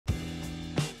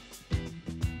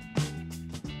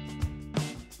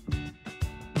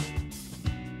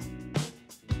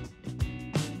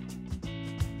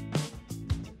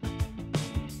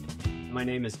My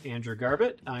name is Andrew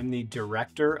Garbutt. I'm the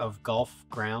Director of Golf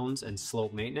Grounds and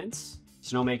Slope Maintenance.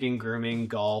 Snowmaking, grooming,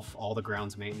 golf, all the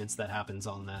grounds maintenance that happens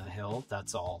on the hill,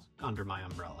 that's all under my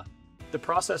umbrella. The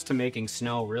process to making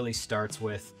snow really starts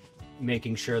with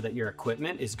making sure that your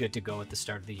equipment is good to go at the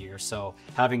start of the year. So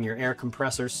having your air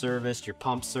compressor serviced, your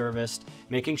pump serviced,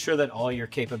 making sure that all your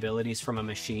capabilities from a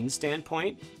machine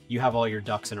standpoint, you have all your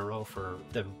ducks in a row for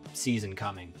the season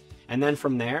coming. And then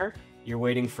from there, you're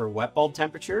waiting for wet bulb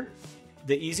temperature.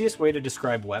 The easiest way to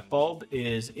describe wet bulb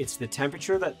is it's the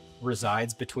temperature that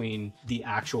resides between the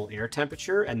actual air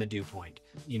temperature and the dew point.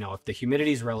 You know, if the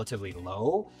humidity is relatively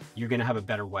low, you're going to have a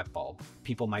better wet bulb.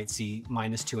 People might see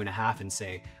 -2.5 and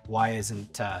say, why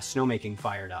isn't snowmaking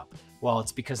fired up? Well,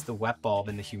 it's because the wet bulb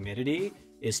and the humidity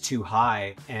is too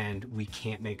high and we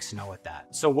can't make snow at that.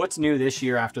 So what's new this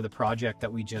year after the project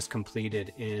that we just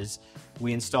completed is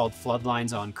we installed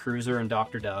floodlines on Cruiser and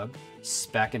Dr. Doug,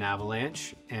 Spec and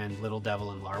Avalanche, and Little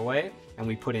Devil and Larway. And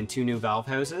we put in 2 new valve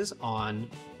houses on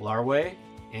Larway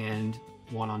and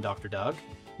 1 on Dr. Doug.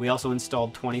 We also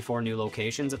installed 24 new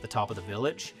locations at the top of the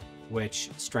village, which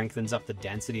strengthens up the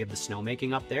density of the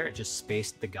snowmaking up there. It just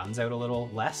spaced the guns out a little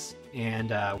less.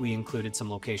 And we included some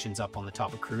locations up on the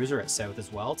top of Cruiser at South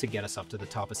as well to get us up to the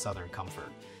top of Southern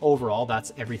Comfort. Overall,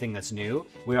 that's everything that's new.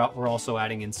 We're also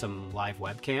adding in some live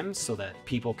webcams so that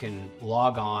people can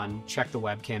log on, check the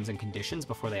webcams and conditions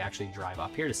before they actually drive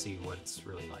up here to see what it's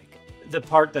really like. The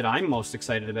part that I'm most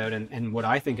excited about and what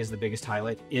I think is the biggest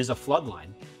highlight is a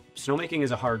floodline. Snowmaking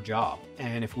is a hard job,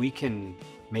 and if we can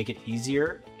make it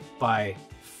easier by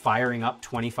firing up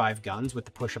 25 guns with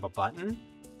the push of a button,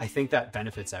 I think that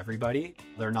benefits everybody.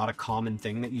 They're not a common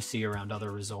thing that you see around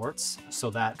other resorts, so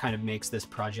that kind of makes this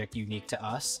project unique to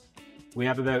us. We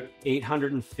have about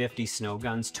 850 snow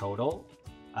guns total.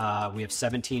 We have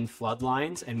 17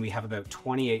 floodlines, and we have about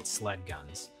 28 sled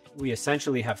guns. We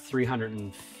essentially have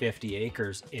 350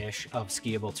 acres-ish of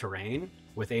skiable terrain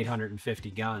with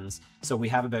 850 guns, so we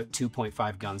have about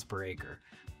 2.5 guns per acre.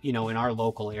 You know, in our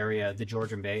local area, the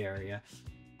Georgian Bay area,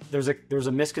 there's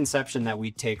a misconception that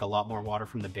we take a lot more water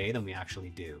from the bay than we actually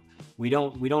do. We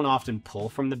don't often pull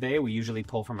from the bay. We usually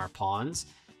pull from our ponds.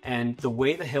 And the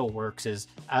way the hill works is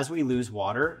as we lose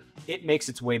water, it makes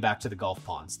its way back to the golf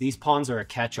ponds. These ponds are a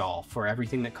catch-all for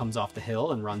everything that comes off the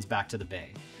hill and runs back to the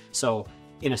bay. So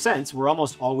in a sense, we're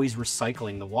almost always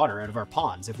recycling the water out of our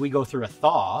ponds. If we go through a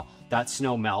thaw, that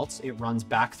snow melts, it runs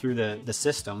back through the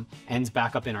system, ends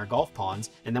back up in our golf ponds,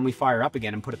 and then we fire up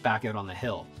again and put it back out on the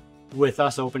hill. With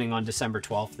us opening on December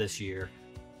 12th this year,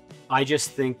 I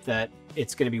just think that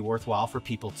it's going to be worthwhile for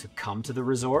people to come to the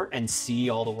resort and see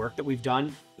all the work that we've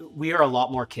done. We are a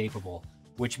lot more capable,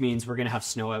 which means we're going to have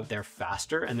snow out there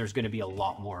faster, and there's going to be a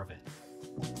lot more of it.